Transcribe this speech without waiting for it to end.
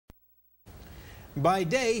By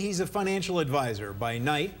day, he's a financial advisor. By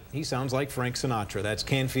night, he sounds like Frank Sinatra. That's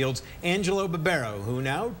Canfield's Angelo Babbaro, who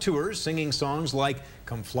now tours singing songs like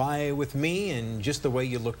Come Fly With Me and Just the Way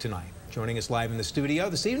You Look Tonight. Joining us live in the studio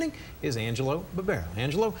this evening is Angelo Babbaro.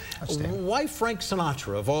 Angelo, why Frank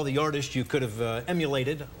Sinatra? Of all the artists you could have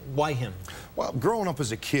emulated, why him? Well, growing up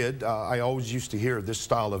as a kid, I always used to hear this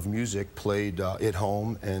style of music played at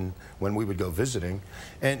home and when we would go visiting.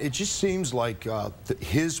 And it just seems like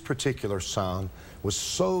his particular sound was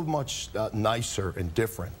so much nicer and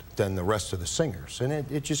different than the rest of the singers, and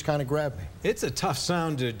it just kind of grabbed me. It's a tough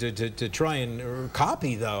sound to try and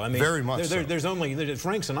copy, though. I mean, very much so. There's only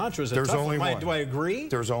Frank Sinatra's a there's tough only one. one. Do I agree?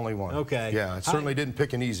 There's only one. Okay. Yeah, I certainly didn't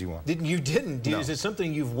pick an easy one. You didn't? No. Is it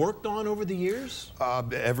something you've worked on over the years?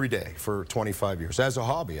 Every day for 25 years, as a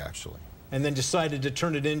hobby, actually. And then decided to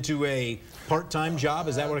turn it into a part-time job?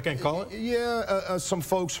 Is that what I can call it? Yeah, some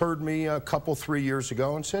folks heard me a couple, 3 years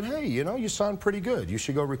ago and said, hey, you know, you sound pretty good. You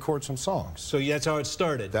should go record some songs. So that's how it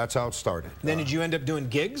started? That's how it started. Then did you end up doing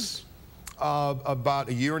gigs? About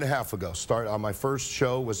a year and a half ago. My first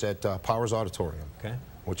show was at Powers Auditorium. Okay.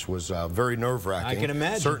 Which was very nerve-wracking. I can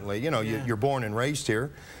imagine. Certainly, you know, you're born and raised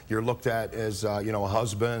here. You're looked at as, you know, a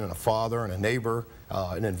husband and a father and a neighbor,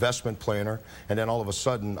 an investment planner, and then all of a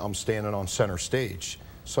sudden I'm standing on center stage.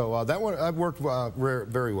 So that one, I've worked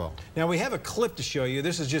very well. Now we have a clip to show you.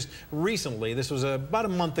 This is just recently. This was about a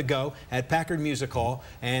month ago at Packard Music Hall,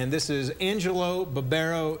 and this is Angelo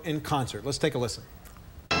Babbaro in concert. Let's take a listen.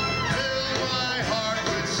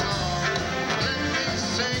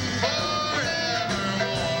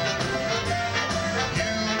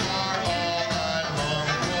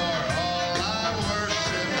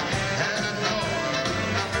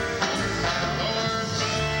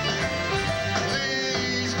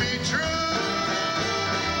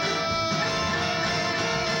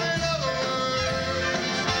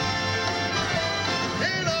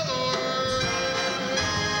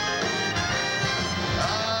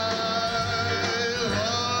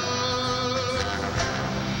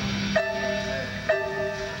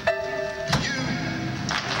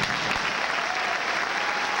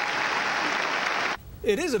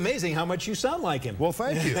 It is amazing how much you sound like him. Well,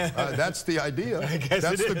 thank you. That's the idea. I guess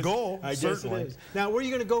that's it the is. goal. I certainly. guess it is. Now, where are you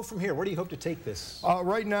going to go from here? Where do you hope to take this?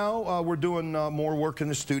 Right now, we're doing more work in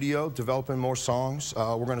the studio, developing more songs.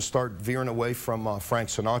 We're going to start veering away from Frank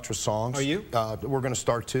Sinatra songs. Are you? We're going to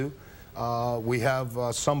start too. We have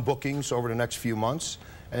some bookings over the next few months,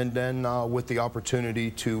 and then with the opportunity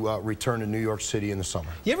to return to New York City in the summer.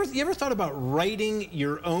 You ever thought about writing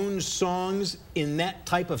your own songs in that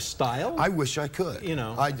type of style? I wish I could. You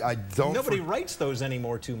know, I don't. Nobody writes those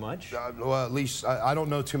anymore too much. Well, at least I don't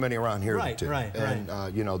know too many around here that do. Right.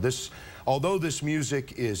 You know, although this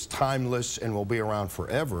music is timeless and will be around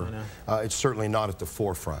forever, it's certainly not at the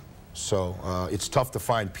forefront. So it's tough to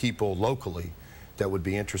find people locally that would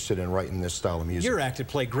be interested in writing this style of music. Your act would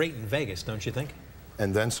play great in Vegas, don't you think?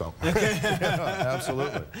 And then some. Yeah,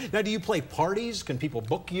 absolutely. Now, do you play parties? Can people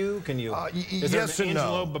book you? Can you? Is yes there an and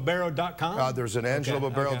no. AngeloBabbaro.com? There's an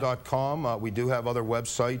AngeloBabbaro.com. We do have other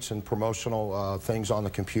websites and promotional things on the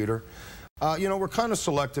computer. You know, we're kind of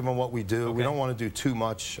selective on what we do. We don't want to do too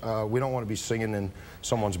much. We don't want to be singing in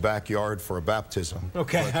someone's backyard for a baptism.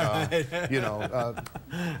 Okay. But, you know.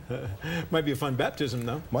 Might be a fun baptism,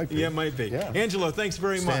 though. Might be. Yeah, might be. Yeah. Angelo, thanks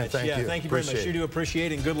very much. Thank you. Thank you very much. You do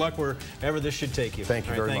appreciate it, and good luck wherever this should take you. Thank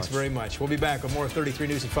you very much. Thanks very much. We'll be back with more 33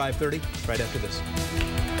 News at 5:30 right after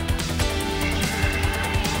this.